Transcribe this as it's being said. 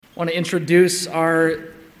I want to introduce our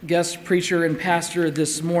guest preacher and pastor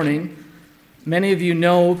this morning. Many of you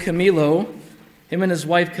know Camilo. Him and his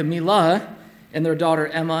wife Camila and their daughter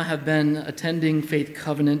Emma have been attending Faith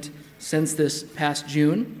Covenant since this past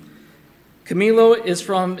June. Camilo is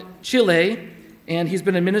from Chile, and he's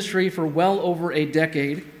been in ministry for well over a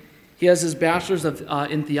decade. He has his bachelor's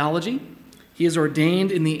in theology. He is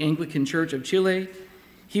ordained in the Anglican Church of Chile.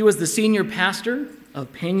 He was the senior pastor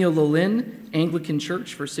of Peñalolén Anglican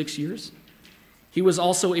Church for 6 years. He was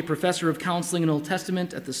also a professor of counseling and Old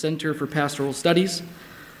Testament at the Center for Pastoral Studies.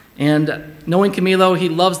 And knowing Camilo, he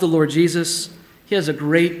loves the Lord Jesus. He has a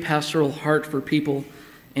great pastoral heart for people,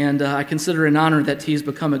 and I consider it an honor that he's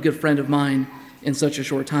become a good friend of mine in such a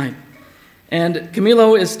short time. And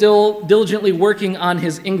Camilo is still diligently working on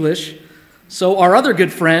his English, so our other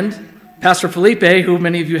good friend, Pastor Felipe, who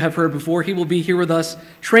many of you have heard before, he will be here with us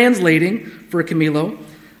translating for Camilo.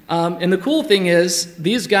 And the cool thing is,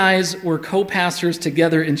 these guys were co-pastors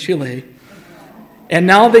together in Chile, and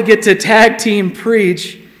now they get to tag team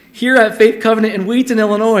preach here at Faith Covenant in Wheaton,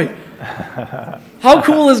 Illinois. How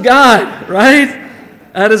cool is God, right?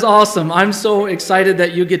 That is awesome. I'm so excited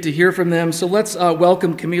that you get to hear from them. So let's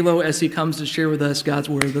welcome Camilo as he comes to share with us God's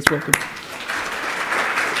Word. Let's welcome.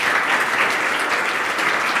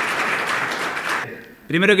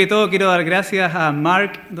 Primero que todo, quiero dar gracias a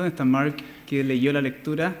Mark. ¿Dónde está Mark? Que leyó la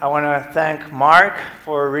lectura. I want to thank Mark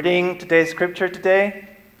for reading today's scripture today.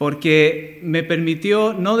 Porque me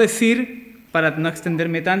permitió no decir, para no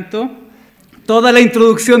extenderme tanto, toda la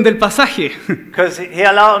introducción del pasaje. Because he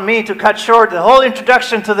allowed me to cut short the whole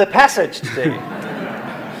introduction to the passage today.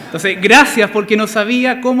 Entonces, gracias porque no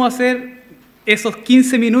sabía cómo hacer esos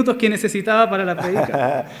 15 minutos que necesitaba para la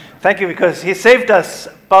predica. Thank you, because he saved us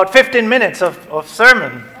about 15 minutes of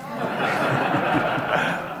sermon.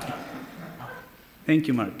 Thank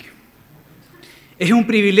you, Mark. Es un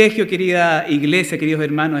privilegio, querida iglesia, queridos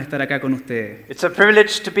hermanos, estar acá con ustedes. It's a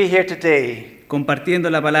privilege to be here today.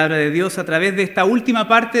 Compartiendo la palabra de Dios a través de esta última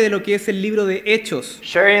parte de lo que es el libro de Hechos.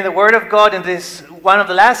 Sharing the word of God in this one of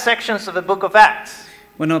the last sections of the book of Acts.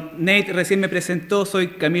 Bueno, Nate recién me presentó, soy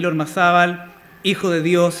Camilo Ormazábal, hijo de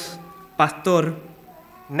Dios, pastor.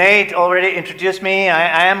 Nate already introduced me.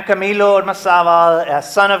 I am Camilo Ormazábal, a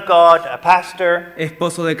son of God, a pastor.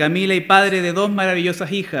 Esposo de Camila y padre de dos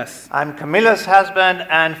maravillosas hijas. I'm Camila's husband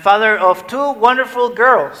and father of two wonderful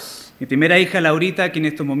girls. Mi primera hija, Laurita, que en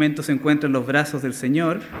estos momentos se encuentra en los brazos del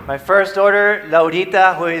Señor. My first daughter,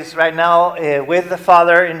 Laurita, who is right now with the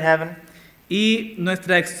Father in heaven. Y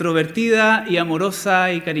nuestra extrovertida y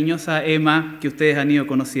amorosa y cariñosa Emma, que ustedes han ido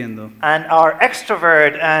conociendo. And our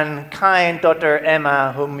extrovert and kind daughter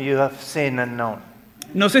Emma, whom you have seen and known.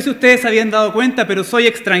 No sé si ustedes se habían dado cuenta, pero soy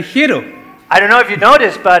extranjero. I don't know if you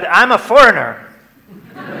noticed, but I'm a foreigner.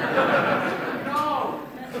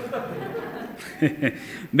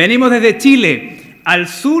 Venimos desde Chile, al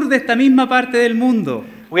sur de esta misma parte del mundo.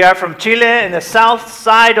 We are from Chile, in the south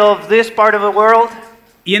side of this part of the world.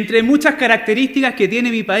 Y entre muchas características que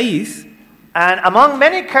tiene mi país, And among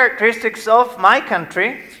many characteristics of my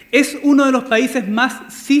country, es uno de los países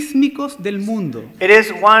más sísmicos del mundo. it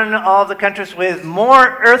is one of the countries with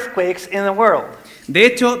more earthquakes in the world. De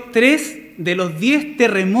hecho, 3 de los 10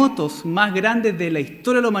 terremotos más grandes de la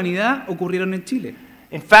historia de la humanidad ocurrieron en Chile.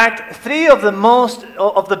 In fact, 3 of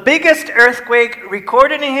the biggest earthquake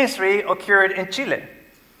recorded in history occurred in Chile.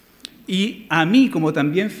 Y a mí, como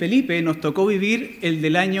también Felipe, nos tocó vivir el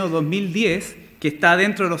del año 2010, que está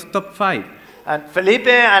dentro de los top 5. And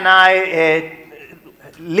Felipe and I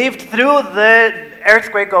lived through the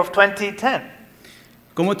earthquake of 2010.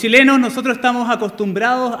 Como chilenos, nosotros estamos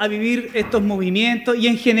acostumbrados a vivir estos movimientos y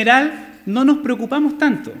en general no nos preocupamos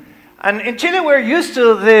tanto. And in Chile we're used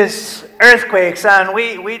to these earthquakes and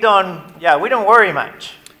we don't worry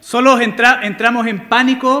much. Solo entramos en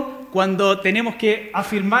pánico cuando tenemos que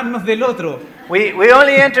afirmarnos del otro. We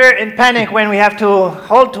only enter in panic when we have to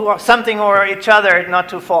hold to something or each other not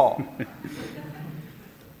to fall.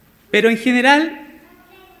 Pero en general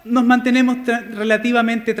nos mantenemos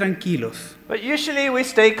relativamente tranquilos. But usually we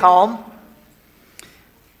stay calm.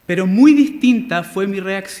 Pero muy distinta fue mi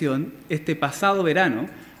reacción este pasado verano.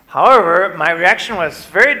 However, my reaction was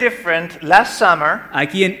very different last summer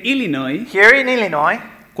Aquí en Illinois, here in Illinois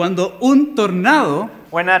cuando un tornado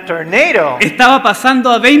when a tornado estaba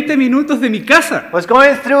pasando a 20 minutos de mi casa. was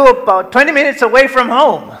going through about 20 minutes away from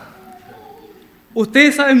home.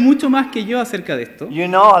 Ustedes saben mucho más que yo acerca de esto. You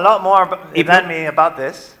know a lot more than me about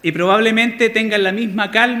this. Y probablemente tengan la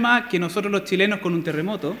misma calma que nosotros los chilenos con un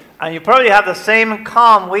terremoto. And you probably have the same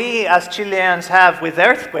calm we as Chileans have with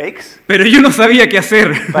earthquakes. Pero yo no sabía qué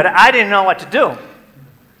hacer. But I didn't know what to do.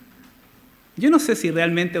 Yo no sé si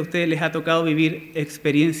realmente a ustedes les ha tocado vivir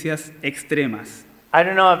experiencias extremas, I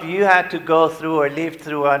don't know if you had to go through or live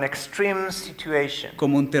through an extreme situation,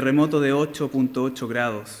 como un terremoto de 8.8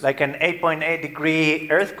 grados, like an 8.8 degree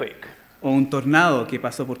earthquake, o un tornado que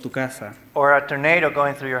pasó por tu casa, or a tornado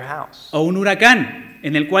going through your house, o un huracán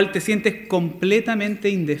en el cual te sientes completamente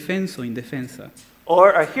indefenso, indefensa,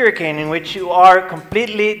 or a hurricane in which you are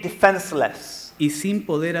completely defenseless y sin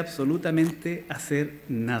poder absolutamente hacer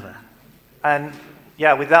nada. and,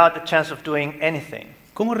 yeah, without the chance of doing anything.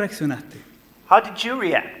 ¿Cómo reaccionaste? How did you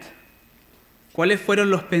react? ¿Cuáles fueron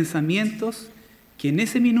los pensamientos que en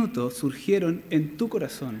ese minuto surgieron en tu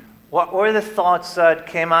corazón? What were the thoughts that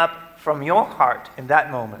came up from your heart in that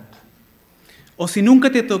moment? O si nunca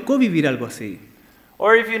te tocó vivir algo así,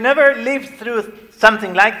 Or if you never lived through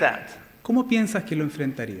something like that, ¿cómo piensas que lo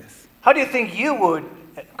enfrentarías? how do you think you would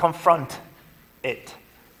confront it?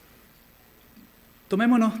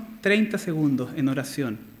 Tomémonos 30 segundos en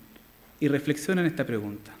oración y reflexiona en esta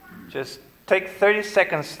pregunta. Just take 30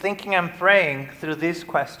 seconds thinking and praying through this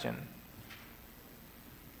question.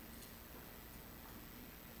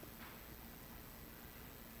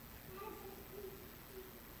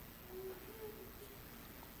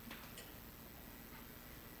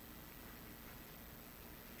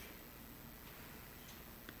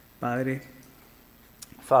 Padre,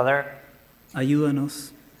 Father,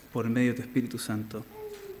 ayúdanos por medio de tu Espíritu Santo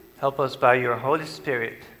help us by your Holy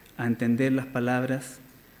Spirit a entender las palabras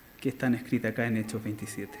que están escritas acá en Hechos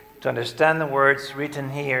 27. to understand the words written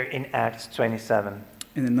here in Acts 27.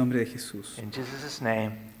 En el nombre de Jesús. In Jesus'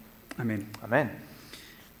 name, Amén. amen.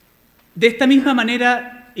 De esta misma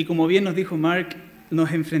manera, y como bien nos dijo Mark,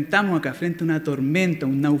 nos enfrentamos acá frente a una tormenta,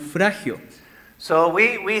 un naufragio. So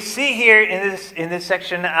we see here in this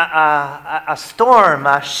section a storm,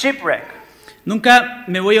 a shipwreck. Nunca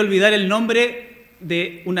me voy a olvidar el nombre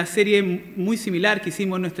de una serie muy similar que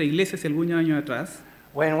hicimos en nuestra iglesia hace algunos años atrás.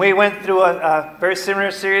 When we went through a very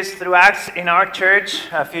similar series through Acts in our church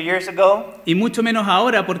a few years ago, Y mucho menos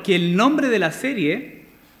ahora, porque el nombre de la serie,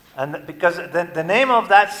 and because the name of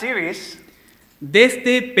that series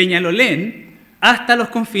desde Peñalolén hasta los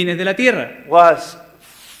confines de la tierra. was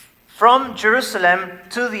From Jerusalem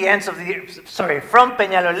to the ends of the earth. Sorry, from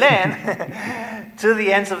Peñalolén to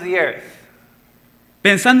the ends of the earth.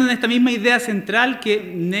 Pensando en esta misma idea central que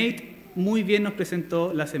Nate muy bien nos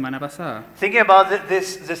presentó la semana pasada. Thinking about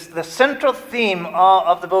the central theme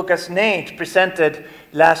of the book as Nate presented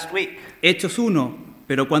last week. Hechos 1,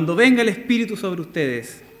 pero cuando venga el Espíritu sobre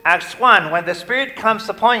ustedes, Acts 1, when the Spirit comes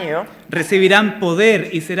upon you, recibirán poder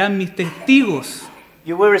y serán mis testigos.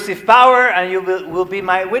 you will receive power and you will be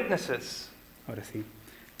my witnesses. Ahora sí.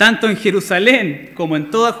 Tanto en Jerusalén como en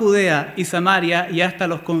toda Judea y Samaria y hasta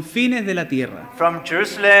los confines de la tierra. From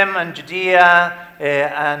Jerusalem and Judea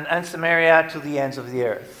and Samaria to the ends of the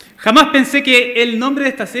earth. Jamás pensé que el nombre de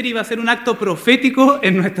esta serie iba a ser un acto profético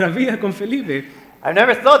en nuestras vidas con Felipe. I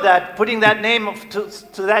never thought that putting that name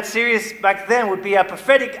to that series back then would be a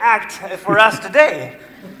prophetic act for us today.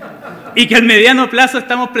 Y que al mediano plazo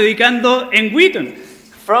estamos predicando en Wheaton.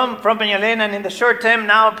 From Peñalolén and in the short term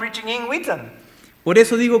now preaching in Wheaton. Por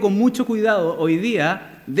eso digo con mucho cuidado hoy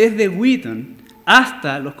día, desde Wheaton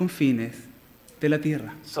hasta los confines de la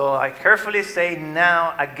tierra. So I carefully say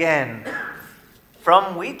now again,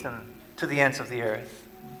 from Wheaton to the ends of the earth.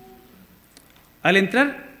 Al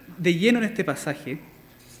entrar de lleno en este pasaje,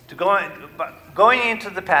 Going into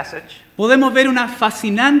the passage, podemos ver una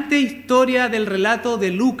fascinante historia del relato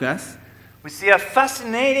de Lucas we see a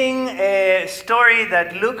fascinating story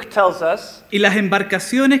that Luke tells us, y las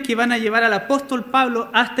embarcaciones que van a llevar al apóstol Pablo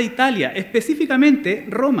hasta Italia, específicamente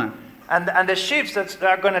Roma. and the ships that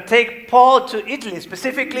are going to take Paul to Italy,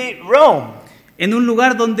 specifically Rome, En un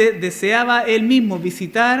lugar donde deseaba él mismo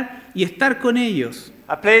visitar y estar con ellos,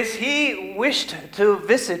 a place he wished to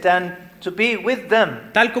visit and to be with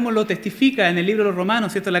them, tal como lo testifica en el libro de los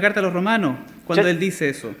Romanos, ¿cierto? La carta a los Romanos, cuando Ju- él dice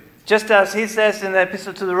eso. just as he says in the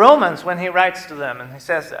epistle to the Romans when he writes to them, and he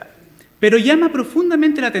says that. Pero llama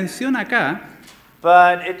profundamente la atención acá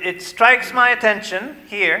But it strikes my attention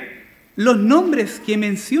here, los nombres que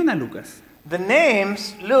menciona Lucas. the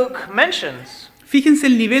names Luke mentions. Fíjense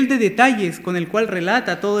el nivel de detalles con el cual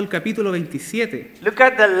relata todo el capítulo 27. Look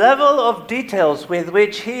at the level of details with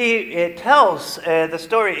which he tells the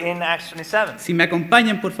story in Acts 27. Si me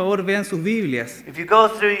acompañan, por favor, vean sus Biblias. If you go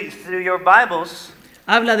through your Bibles,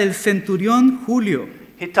 Habla del centurión Julio,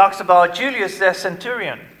 he talks about Julius the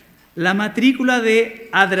centurion, la matrícula de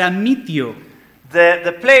Adramitio,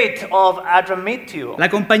 the plate of Adramitio, la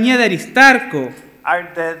compañía de Aristarco,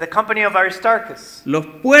 the company of Aristarchus, los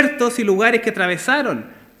puertos y lugares que atravesaron,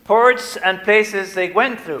 ports and places they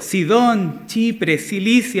went through. Sidón, Chipre,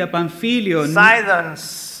 Cilicia, Panfilio, Sidon,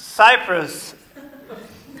 Cyprus,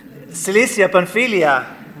 Cilicia, Pamphylia,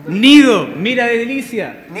 Nido, Mira de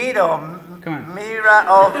Delicia. Nido, Come on. Mira,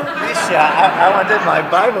 oh, Lycia. I wanted my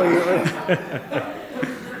Bible.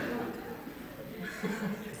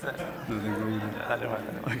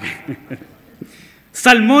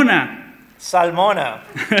 Salmona, Salmona,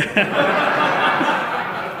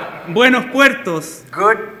 Buenos Puertos,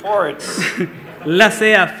 good ports.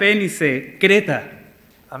 Lacea, Fénice, Creta.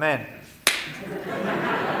 Amen.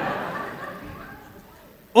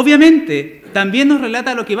 Obviamente, también nos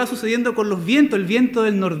relata lo que va sucediendo con los vientos, el viento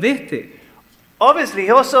del nordeste. Obviously, he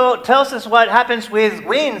also tells us what happens with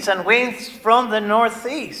winds and winds from the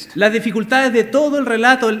northeast. Las dificultades de todo el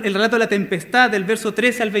relato de la tempestad, del verso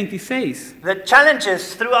 13 al 26. The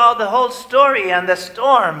challenges throughout the whole story and the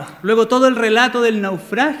storm. Luego todo el relato del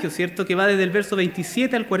naufragio, ¿cierto? Que va desde el verso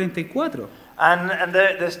 27 al 44. And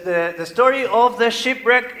the story of the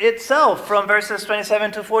shipwreck itself from verses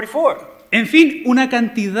 27 to 44. En fin, una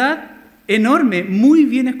cantidad enorme, muy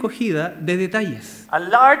bien escogida de detalles. A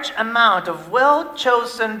large amount of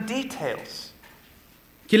well-chosen details.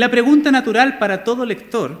 Que la pregunta natural para todo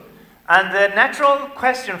lector, And the natural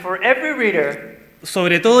question for every reader,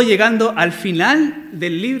 sobre todo llegando al final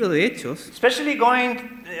del libro de Hechos, especially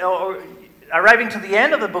or arriving to the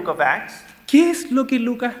end of the book of Acts, ¿qué es lo que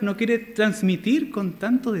Lucas no quiere transmitir con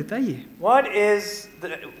tanto detalle? what is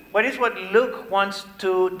what Luke wants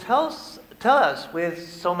to tell us with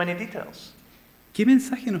so many details? ¿Qué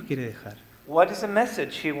mensaje nos quiere dejar? What is the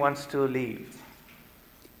message he wants to leave?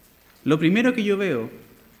 Lo primero que yo veo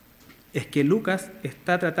es que Lucas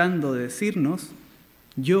está tratando de decirnos,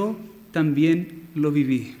 yo también lo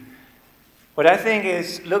viví. What I think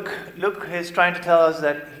is Luke is trying to tell us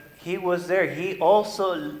that he was there. He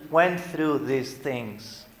also went through these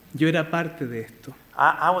things. Yo era parte de esto.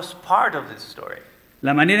 I was part of this story.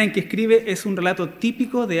 La manera en que escribe es un relato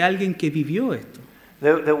típico de alguien que vivió esto.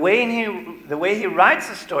 The way he writes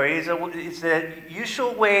the story is the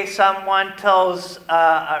usual way someone tells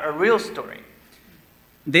a real story.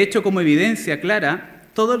 De hecho, como evidencia clara,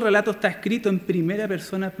 todo el relato está escrito en primera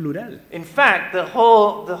persona plural. In fact, the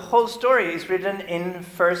whole story is written in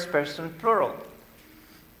first person plural.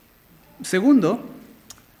 Segundo,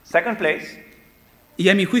 Second place, y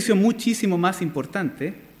a mi juicio muchísimo más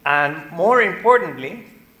importante, and more importantly,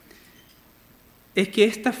 es que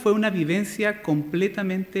esta fue una vivencia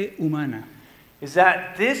completamente humana. is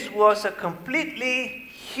that this was a completely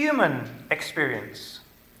human experience.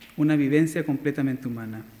 Una vivencia completamente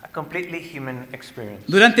humana. A completely human experience.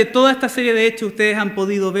 Durante toda esta serie de hechos ustedes han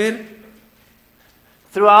podido ver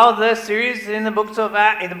Throughout the series in the book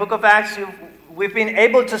of Acts, we've been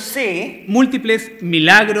able to see múltiples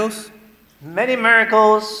milagros, many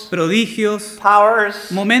miracles, prodigios,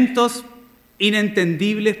 powers, momentos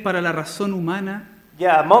inentendibles para la razón humana,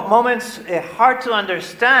 moments hard to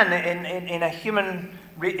understand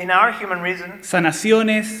in our human reason,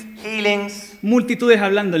 sanaciones, healings, multitudes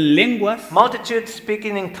hablando en lenguas, multitudes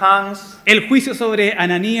speaking in tongues, el juicio sobre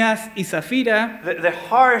Ananías y Zafira, the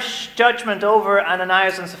harsh judgment over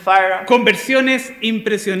Ananias and Sapphira, conversiones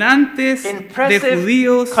impresionantes de impressive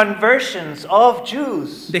judíos, conversions of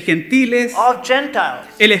Jews, de gentiles, of Gentiles,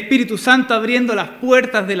 el Espíritu Santo abriendo las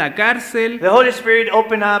puertas de la cárcel, the Holy Spirit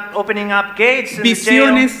opening up gates in the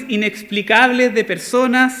jail. visiones inexplicables de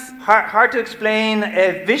personas. Hard to explain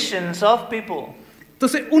visions of people.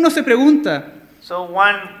 Entonces uno se pregunta, So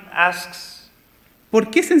one asks, ¿por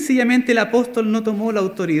qué sencillamente el apóstol no tomó la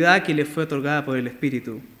autoridad que le fue otorgada por el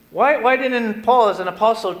Espíritu? why didn't Paul as an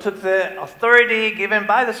apostle took the authority given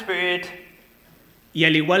by the Spirit Y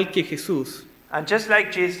al igual que Jesús, and just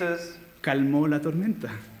like Jesus, calmó la tormenta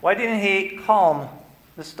why didn't he calm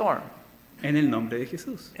the storm en el nombre de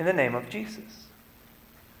Jesús. in the name of Jesus?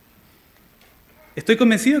 Estoy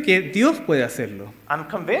convencido que Dios puede hacerlo. I'm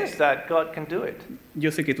convinced that God can do it.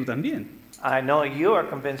 Yo sé que tú también. I know you are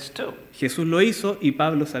convinced too. Jesús lo hizo y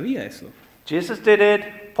Pablo sabía eso. Jesus did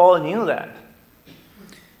it, Paul knew that.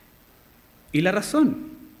 Y la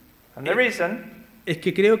razón And the reason es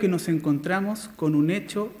que creo que nos encontramos con un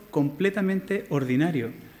hecho completamente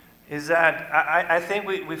ordinario. is that I think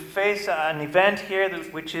we face an event here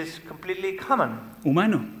which is completely common,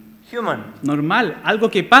 Humano, human, normal, algo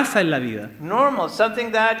que pasa en la vida. normal,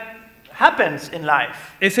 something that happens in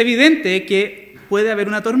life. Es evidente que puede haber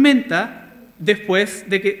una tormenta después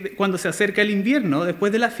de que cuando se acerca el invierno,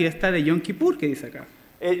 después de la fiesta de Yom Kippur, que dice acá.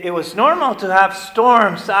 It was normal to have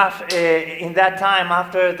storms in that time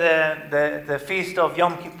after the feast of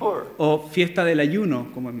Yom Kippur, o fiesta del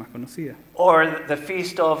ayuno, como es más conocida, or the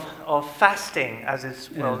feast of fasting, as is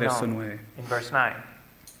en well el verso known 9. in verse 9.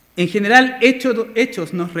 En general,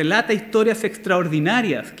 Hechos nos relata historias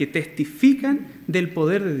extraordinarias que testifican del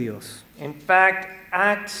poder de Dios. In fact,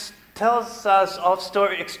 Acts tells us of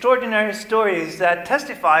extraordinary stories that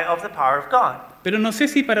testify of the power of God. Pero no sé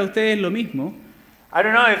si para ustedes es lo mismo, I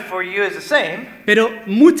don't know if for you it's the same, pero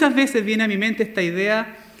muchas veces viene a mi mente esta idea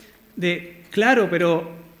de, claro, pero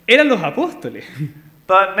eran los apóstoles.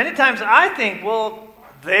 but many times I think, well,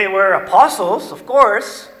 they were apostles, of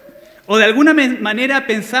course. O de alguna manera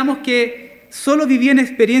pensamos que solo vivían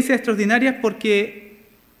experiencias extraordinarias porque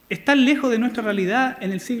están lejos de nuestra realidad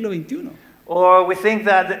en el siglo XXI. Or we think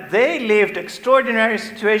that they lived extraordinary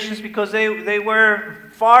situations because they were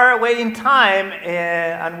far away in time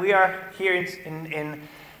and we are here in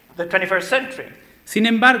the 21st century. Sin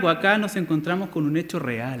embargo, acá nos encontramos con un hecho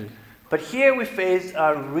real, But here we face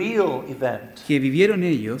a real event que vivieron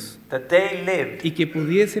ellos that they lived y que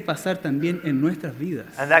pudiese pasar también en nuestras vidas.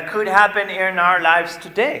 and that could happen in our lives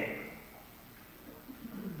today.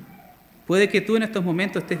 Puede que tú en estos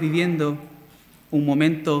momentos estés viviendo un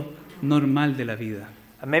momento normal de la vida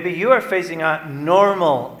And maybe you are facing a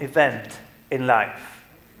normal event in life.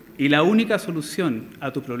 y la única solución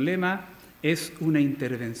a tu problema es una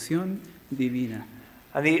intervención divina.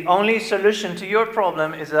 And the only solution to your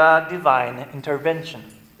problem is a divine intervention.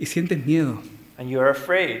 Y sientes miedo, And you're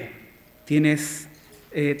afraid. tienes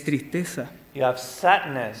tristeza You have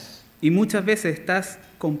sadness. y muchas veces estás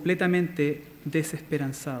completamente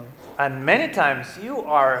desesperanzado. And many times you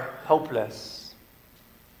are hopeless.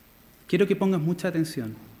 Quiero que pongas mucha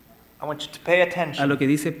atención I want you to pay a attention lo que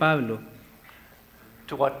dice Pablo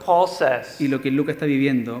to what Paul says y lo que Lucas está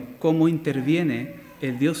viviendo, cómo interviene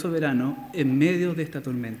el Dios soberano en medio de esta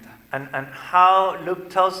tormenta. and how Luke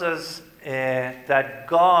tells us that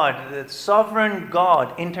God, the sovereign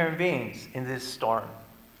God, intervenes in this storm.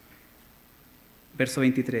 Verso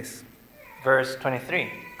 23. Verse 23.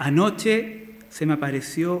 Anoche se me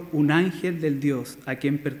apareció un ángel del Dios a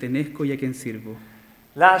quien pertenezco y a quien sirvo.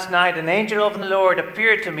 Last night an angel of the Lord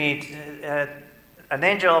appeared to me, an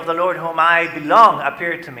angel of the Lord whom I belong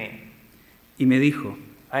appeared to me. Y me dijo,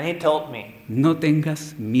 And he told me, no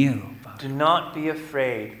tengas miedo, Pablo. do not be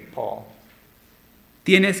afraid, Paul.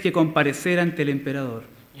 Tienes que comparecer ante el emperador.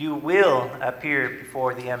 You will appear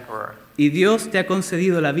before the emperor. Y Dios te ha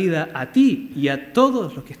concedido la vida a ti y a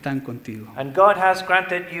todos los que están contigo. And God has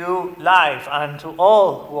granted you life and to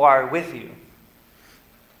all who are with you.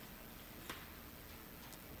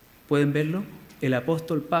 ¿Pueden verlo? El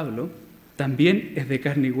apóstol Pablo también es de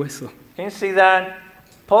carne y hueso. Can you see that?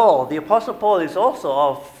 Paul, the apostle Paul, is also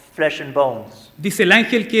of flesh and bones. Dice el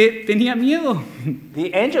ángel que tenía miedo.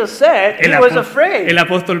 The angel said he was afraid. El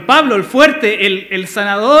apóstol Pablo, el fuerte, el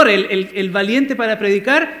sanador, el valiente para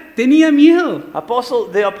predicar, tenía miedo.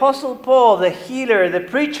 The apostle Paul, the healer, the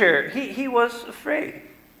preacher, he was afraid.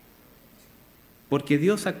 Porque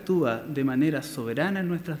Dios actúa de manera soberana en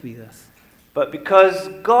nuestras vidas. But because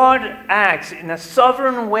God acts in a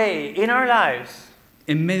sovereign way in our lives,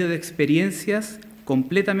 En medio de experiencias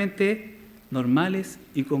completamente normales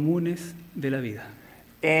y comunes de la vida.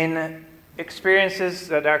 in experiences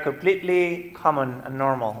that are completely common and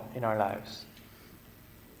normal in our lives.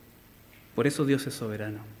 Por eso Dios es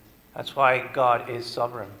soberano. That's why God is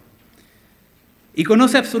sovereign. Y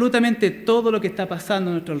conoce absolutamente todo lo que está pasando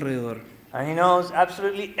a nuestro alrededor. And he knows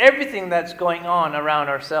absolutely everything that's going on around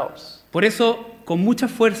ourselves. Por eso, con mucha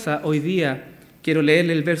fuerza, hoy día quiero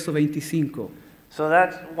leerle el verso 25. So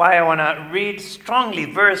that's why I want to read strongly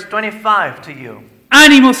verse 25 to you.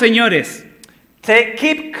 ¡Ánimo, señores!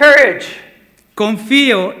 Keep courage.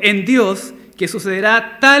 Confío en Dios que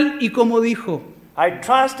sucederá tal y como dijo. I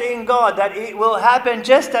trust in God that it will happen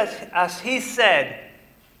just as he said.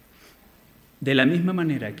 De la misma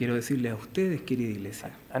manera, quiero decirle a ustedes, querida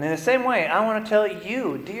iglesia, And in the same way, I want to tell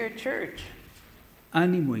you, dear church,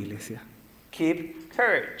 ánimo, iglesia. keep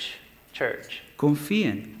courage, church.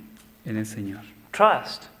 Confíen en el Señor.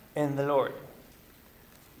 Trust in the Lord.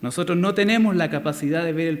 Nosotros no tenemos la capacidad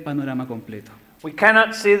de ver el panorama completo, We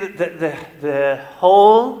cannot see the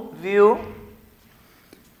whole view,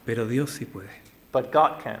 pero Dios sí puede. but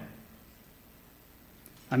God can.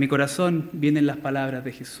 A mi corazón vienen las palabras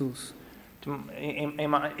de Jesús.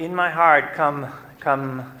 In my heart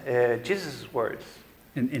come Jesus' words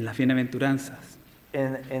En las bienaventuranzas.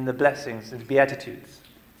 in the blessings, in the beatitudes.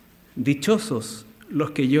 Dichosos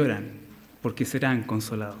los que lloran, porque serán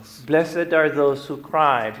consolados. Blessed are those who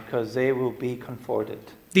cry, because they will be comforted.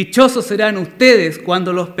 Dichosos serán ustedes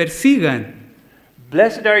cuando los persigan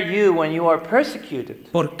Blessed are you when you are persecuted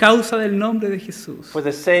por causa del nombre de Jesús. for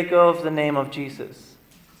the sake of the name of Jesus.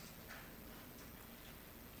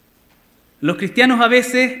 Los cristianos a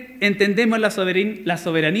veces entendemos la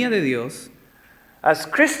soberanía de Dios As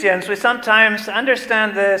Christians, we sometimes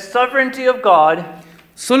understand the sovereignty of God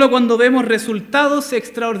solo cuando vemos resultados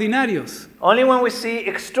extraordinarios only when we see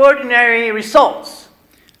extraordinary results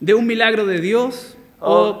de un milagro de Dios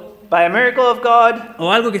o by a miracle of God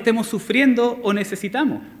algo que estemos sufriendo o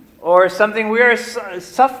necesitamos. or something we are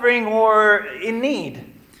suffering or in need.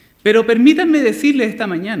 Pero permítanme decirles esta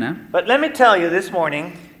mañana But let me tell you this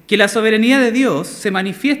morning que la soberanía de Dios se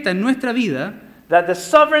manifiesta en nuestra vida that the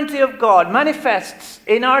sovereignty of God manifests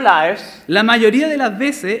in our lives la mayoría de las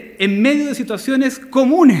veces en medio de situaciones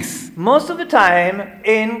comunes. most of the time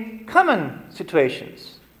in common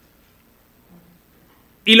situations.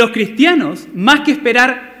 Y los cristianos, más que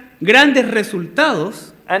esperar grandes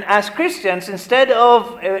resultados, And as Christians, instead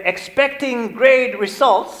of expecting great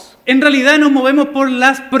results, en realidad nos movemos por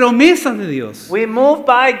las promesas de Dios. we move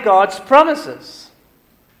by God's promises.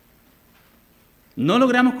 No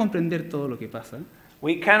logramos comprender todo lo que pasa,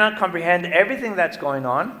 We cannot comprehend everything that's going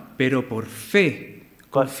on, pero por fe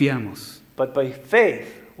confiamos, but by faith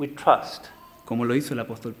we trust, como lo hizo el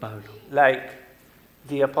apóstol Pablo, like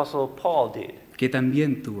the Apostle Paul did, que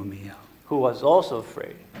también tuvo miedo. who was also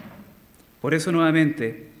afraid. Por eso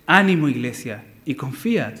nuevamente, ánimo iglesia y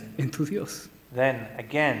confía en tu Dios. Then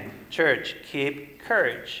again, church, keep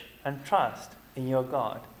courage and trust in your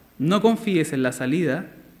God. No confíes en la salida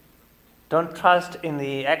Don't trust in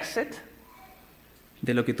the exit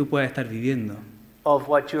de lo que tú puedas estar viviendo. of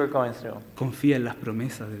what you're going through. Confía en las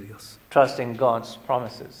promesas de Dios. Trust in God's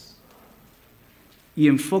promises. Y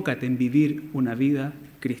enfócate en vivir una vida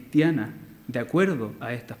cristiana de acuerdo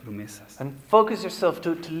a estas promesas. And focus yourself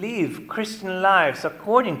to live Christian lives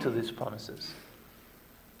according to these promises.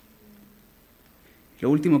 Lo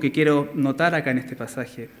último que quiero notar acá en este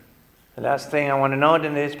pasaje The last thing I want to note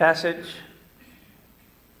in this passage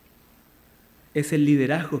es el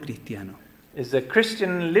liderazgo cristiano. is the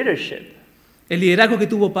Christian leadership. El liderazgo que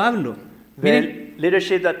tuvo Pablo. Miren, The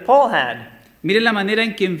leadership that Paul had. miren la manera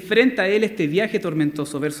en que enfrenta él este viaje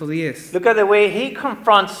tormentoso, verso 10. Look at the way he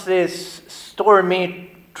confronts this stormy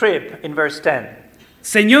trip in verse 10.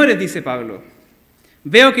 Señores, dice Pablo,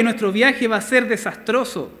 veo que nuestro viaje va a ser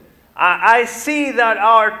desastroso I see that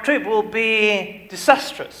our trip will be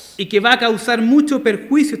disastrous y que va a causar mucho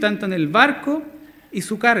perjuicio tanto en el barco y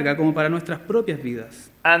su carga como para nuestras propias vidas.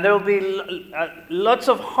 and there will be lots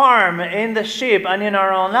of harm in the ship and in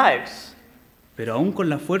our own lives. Pero aún con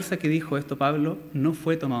la fuerza que dijo esto Pablo, no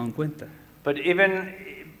fue tomado en cuenta. But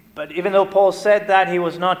even though Paul said that, he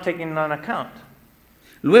was not taken on account.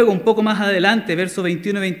 Luego, un poco más adelante, versos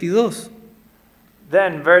 21 y 22,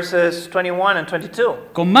 Then verses 21 and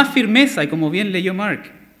 22. con más firmeza y como bien leyó Mark,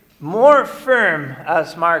 More firm,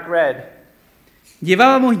 as Mark read.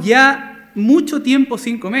 llevábamos ya mucho tiempo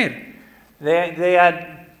sin comer. They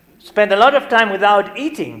had spent a lot of time without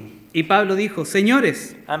eating. Y Pablo dijo,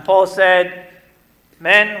 señores, And Paul said,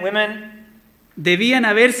 men, women, debían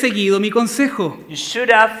haber seguido mi consejo you should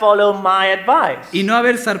have followed my advice y no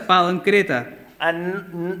haber zarpado en Creta.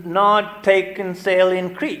 and not taken sail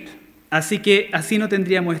in Crete. Así que así no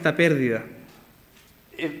tendríamos esta pérdida.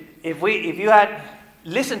 If you had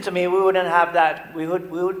listened to me, we wouldn't have that. We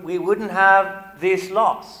wouldn't have this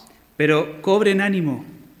loss. Pero cobren ánimo,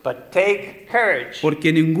 But take courage,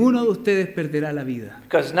 porque ninguno de ustedes perderá la vida.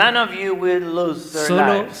 because none of you will lose their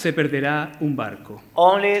Solo lives. se perderá un barco.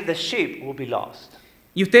 Only the ship will be lost.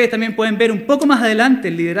 Y ustedes también pueden ver un poco más adelante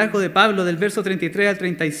el liderazgo de Pablo del verso 33 al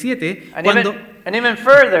 37, And cuando, even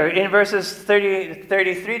further, in verses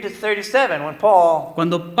 33 to 37, when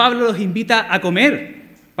cuando Pablo los invita a comer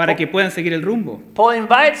para que puedan seguir el rumbo. Paul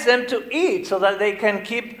invites them to eat so that they can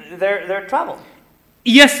keep their travel.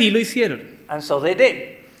 Y así lo hicieron. And so they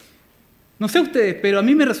did. No sé ustedes, pero a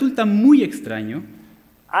mí me resulta muy extraño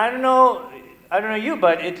I don't know you,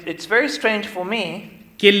 but it's very strange for me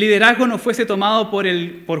que el liderazgo no fuese tomado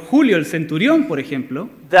por Julio, el centurión, por ejemplo,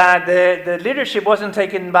 that the leadership wasn't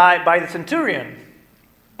taken by the centurion,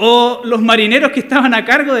 o los marineros que estaban a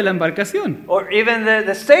cargo de la embarcación. or even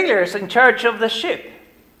the sailors in charge of the ship.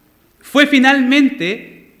 Fue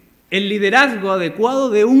finalmente el liderazgo adecuado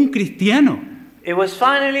de un cristiano, It was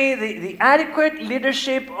finally the adequate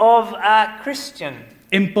leadership of a Christian,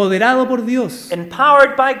 empoderado por Dios,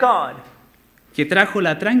 empowered by God, que trajo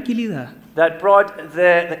la tranquilidad that brought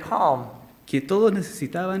the calm que todos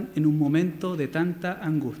necesitaban en un momento de tanta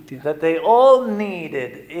angustia. that they all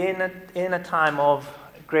needed in a time of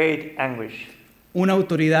great anguish. una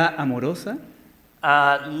autoridad amorosa,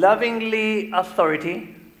 lovingly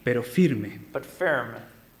authority, pero firme, but firm,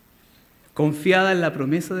 confiada en la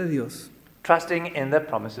promesa de Dios, trusting in the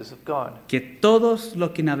promises of God, que todos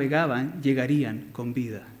los que navegaban llegarían con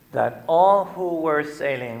vida. that all who were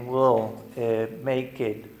sailing will make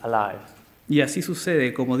it alive. Y así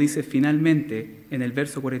sucede, como dice finalmente en el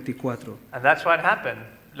verso 44. And that's what happened,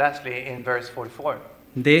 lastly, in verse 44.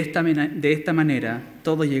 De esta manera,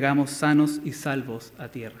 todos llegamos sanos y salvos a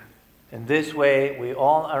tierra. In this way, we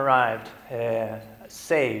all arrived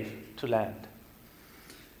safe to land.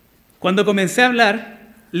 Cuando comencé a hablar,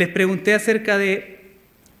 les pregunté acerca de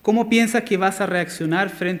cómo piensas que vas a reaccionar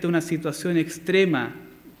frente a una situación extrema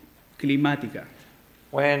climática.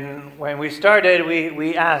 When we started,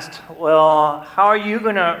 we asked, well, how are you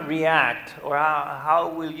going to react? Or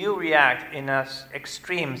how will you react in an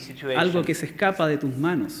extreme situation? Algo que se escapa de tus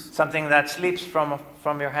manos. Something that slips from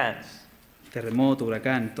your hands. Terremoto,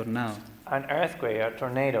 huracán, tornado. An earthquake, a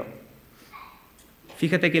tornado.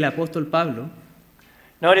 Fíjate que el apóstol Pablo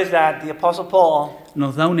Notice that the Apostle Paul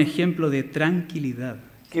nos da un ejemplo de tranquilidad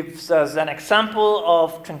gives us an example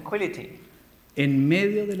of tranquility en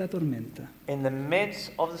medio de la tormenta in the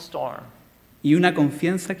midst of the storm. y una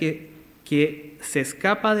confianza que se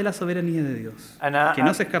escapa de la soberanía de Dios, que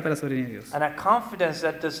no se escapa de la soberanía de Dios. And a confidence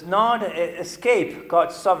that does not escape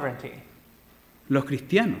God's sovereignty. Los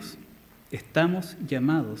cristianos estamos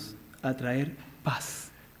llamados a traer paz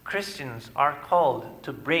Christians are called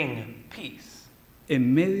to bring peace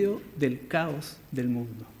en medio del caos del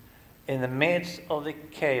mundo. in the midst of the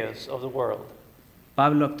chaos of the world.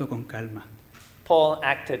 Pablo actuó con calma. Paul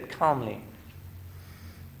acted calmly.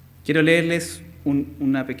 Quiero leerles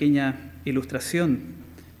una pequeña ilustración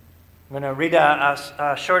I'm going to read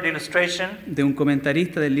a short illustration de un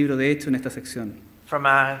comentarista del libro de Hechos en esta sección. from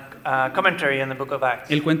a commentary in the book of Acts.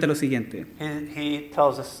 Él cuenta lo siguiente. He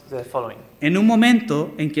tells us the following. En un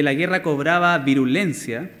momento en que la guerra cobraba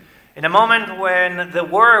virulencia, In a moment when the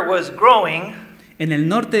war was growing en el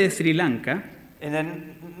norte de Sri Lanka, in the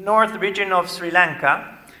north region of Sri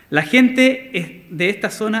Lanka, la gente de esta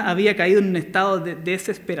zona había caído en un estado de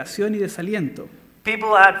desesperación y desaliento.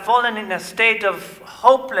 people had fallen in a state of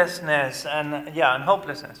hopelessness and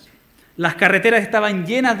hopelessness. Las carreteras estaban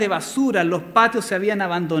llenas de basura, los patios se habían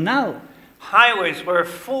abandonado. Highways were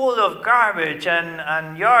full of garbage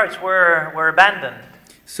and yards were abandoned.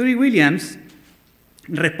 Suri Williams,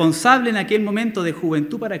 responsable en aquel momento de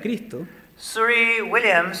Juventud para Cristo, Suri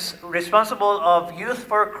Williams, responsible of Youth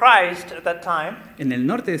for Christ at that time, en el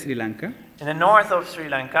norte de Sri Lanka, in the north of Sri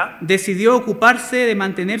Lanka, decidió ocuparse de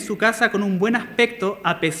mantener su casa con un buen aspecto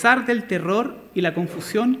a pesar del terror y la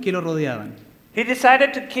confusión que lo rodeaban. he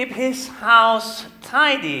decided to keep his house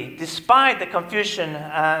tidy despite the confusion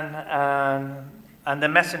and the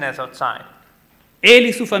messiness outside. Él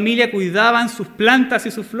y su familia cuidaban sus plantas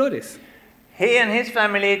y sus flores, He and his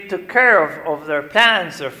family took care of their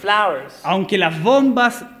plants, their flowers. aunque las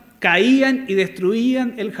bombas caían y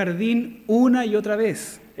destruían el jardín una y otra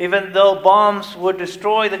vez. Even though bombs would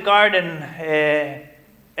destroy the garden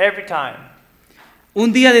every time.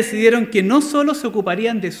 Un día decidieron que no solo se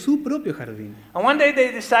ocuparían de su propio jardín, And one day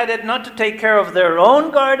they decided not to take care of their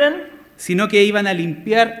own garden, sino que iban a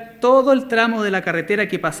limpiar todo el tramo de la carretera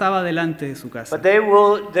que pasaba delante de su casa. but they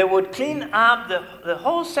would clean up the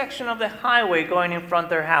whole section of the highway going in front of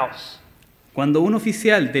their house. Cuando un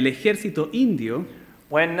oficial del ejército indio,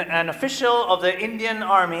 When an official of the Indian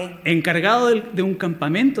army, encargado de un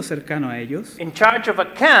campamento cercano a ellos, in charge of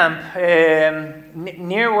a camp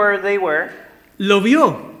near where they were, lo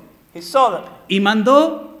vio he saw them. y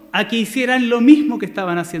mandó a que hicieran lo mismo que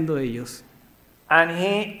estaban haciendo ellos. And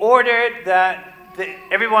he ordered that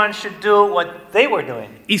everyone should do what they were doing.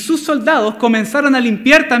 Y sus soldados comenzaron a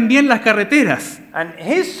limpiar también las carreteras. And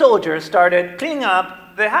his soldiers started cleaning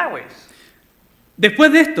up the highways.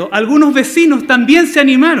 Después de esto, algunos vecinos también se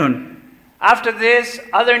animaron After this,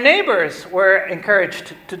 other neighbors were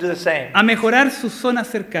encouraged to do the same, a mejorar sus zonas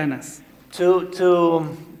cercanas.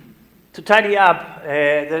 to tidy up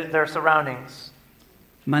their surroundings,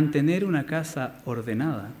 Mantener una casa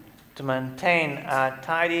ordenada to maintain a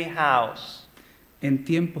tidy house en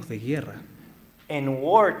tiempos de guerra in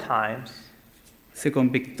war times se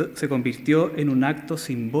convirtió en un acto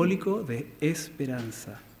simbólico de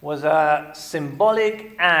esperanza. was a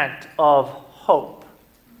symbolic act of hope.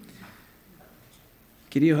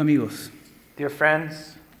 Queridos amigos, Dear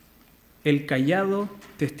friends, el callado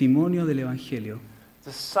testimonio del Evangelio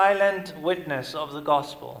the silent witness of the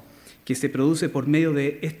gospel que se produce por medio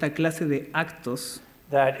de esta clase de actos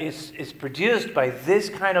that is produced by this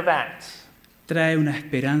kind of acts trae una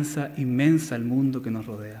esperanza inmensa al mundo que nos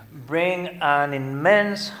rodea. Bring an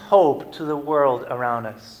immense hope to the world around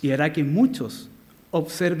us. Y hará que muchos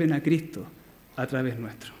observen a Cristo a través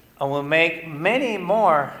nuestro. And will make many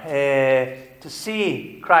more to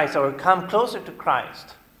see Christ or come closer to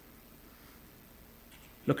Christ.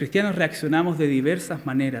 Los cristianos reaccionamos de diversas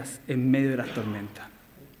maneras en medio de las tormentas.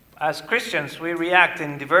 As Christians, we react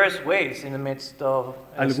in diverse ways in the midst of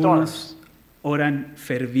storms. Algunos oran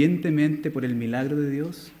fervientemente por el milagro de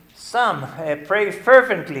Dios. Some pray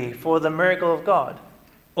fervently for the miracle of God.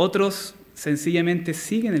 Otros sencillamente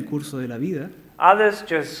siguen el curso de la vida. Others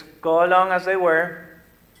just go along as they were.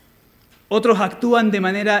 Otros actúan de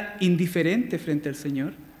manera indiferente frente al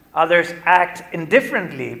Señor. Others act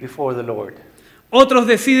indifferently before the Lord. Otros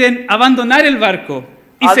deciden abandonar el barco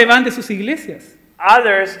y se van de sus iglesias.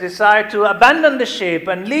 Others decide to abandon the ship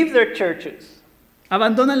and leave their churches.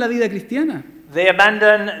 Abandonan la vida cristiana. They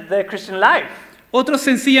abandon their Christian life. Otros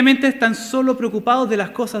sencillamente están solo preocupados de las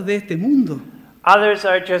cosas de este mundo Others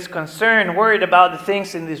are just concerned, worried about the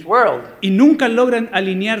things in this world. y nunca logran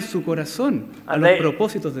alinear su corazón a And los they-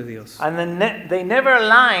 propósitos de Dios. And they never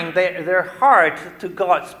align their heart to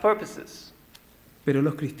God's purposes. Pero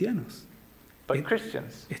los cristianos But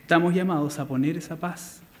Christians, estamos llamados a poner esa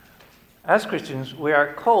paz as Christians, we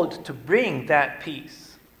are called to bring that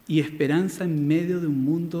peace y esperanza en medio de un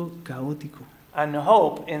mundo caótico. and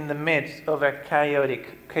hope in the midst of a chaotic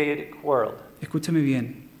world. Escúchame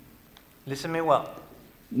bien, Listen me well.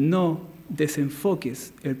 no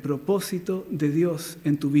desenfoques el propósito de Dios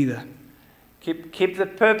en tu vida. Keep the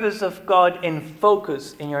purpose of God in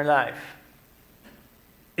focus in your life.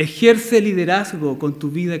 Ejerce liderazgo con tu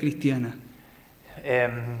vida cristiana.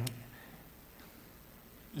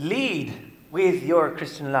 Lead with your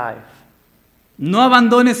Christian life. No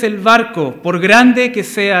abandones el barco, por grande que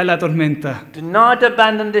sea la tormenta. Do not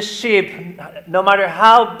abandon the ship, no matter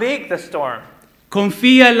how big the storm.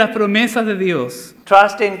 Confía en las promesas de Dios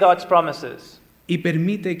Trust in God's promises. y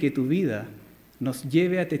permite que tu vida nos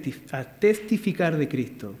lleve a testificar de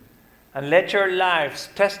Cristo And let your lives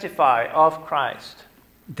testify of Christ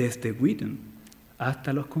desde Wheaton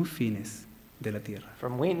hasta los confines de la tierra.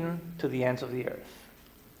 from Wheaton to the ends of the earth.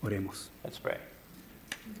 Oremos. Let's pray.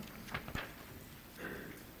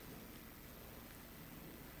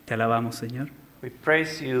 Te alabamos, Señor, We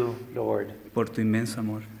praise you, Lord, por tu inmenso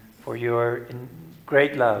amor for your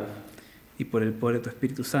great love y por el poder de tu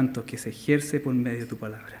Espíritu Santo que se ejerce por medio de tu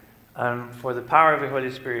palabra. and for the power of the Holy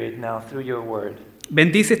Spirit now through your word.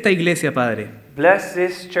 Bendice esta iglesia, Padre. Bless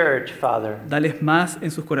this church, Father. Dales más en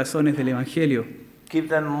sus corazones del Evangelio Give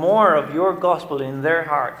them more of your gospel in their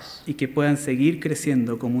hearts, y que puedan seguir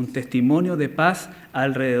creciendo como un testimonio de paz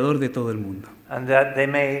alrededor de todo el mundo. and that they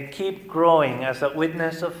may keep growing as a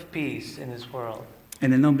witness of peace in this world.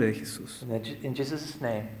 En el nombre de Jesús. In Jesus'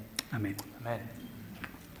 name, Amén. amen.